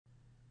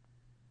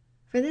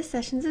For this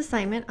session's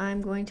assignment,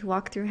 I'm going to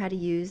walk through how to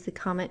use the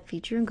comment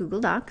feature in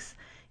Google Docs.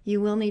 You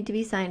will need to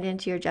be signed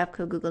into your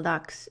Japco Google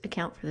Docs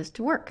account for this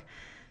to work.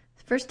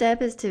 The first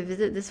step is to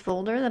visit this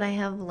folder that I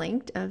have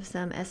linked of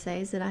some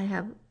essays that I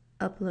have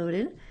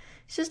uploaded.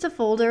 It's just a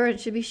folder. It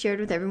should be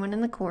shared with everyone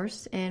in the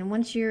course, and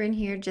once you're in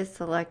here, just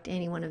select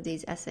any one of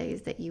these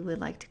essays that you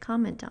would like to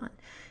comment on.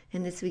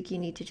 And this week you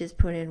need to just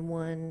put in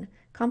one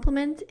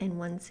compliment and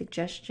one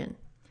suggestion.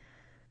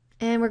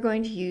 And we're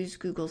going to use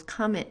Google's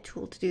comment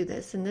tool to do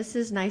this. And this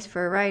is nice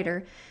for a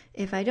writer.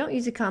 If I don't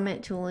use a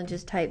comment tool and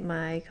just type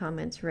my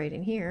comments right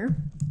in here,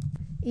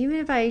 even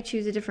if I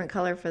choose a different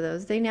color for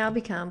those, they now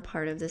become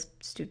part of this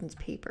student's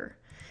paper.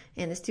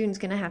 And the student's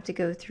going to have to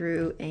go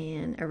through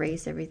and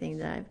erase everything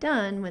that I've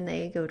done when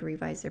they go to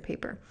revise their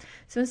paper.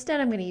 So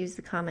instead, I'm going to use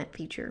the comment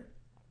feature.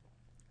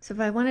 So if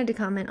I wanted to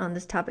comment on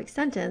this topic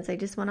sentence, I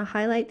just want to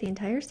highlight the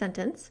entire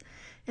sentence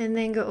and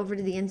then go over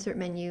to the insert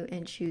menu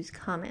and choose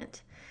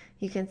comment.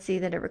 You can see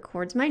that it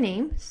records my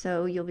name,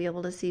 so you'll be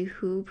able to see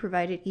who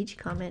provided each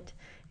comment,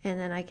 and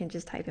then I can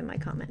just type in my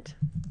comment.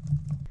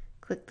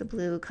 Click the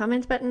blue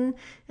comment button,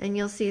 and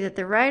you'll see that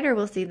the writer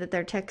will see that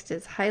their text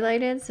is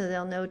highlighted, so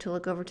they'll know to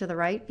look over to the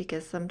right,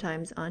 because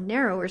sometimes on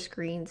narrower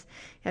screens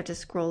you have to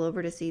scroll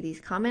over to see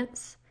these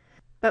comments.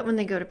 But when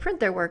they go to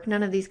print their work,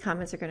 none of these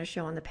comments are going to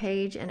show on the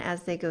page, and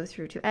as they go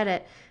through to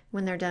edit,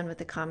 when they're done with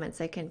the comments,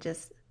 they can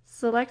just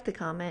select the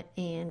comment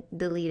and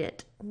delete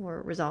it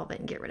or resolve it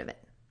and get rid of it.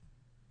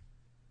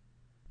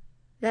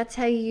 That's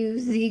how you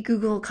use the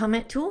Google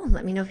comment tool.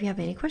 Let me know if you have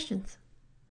any questions.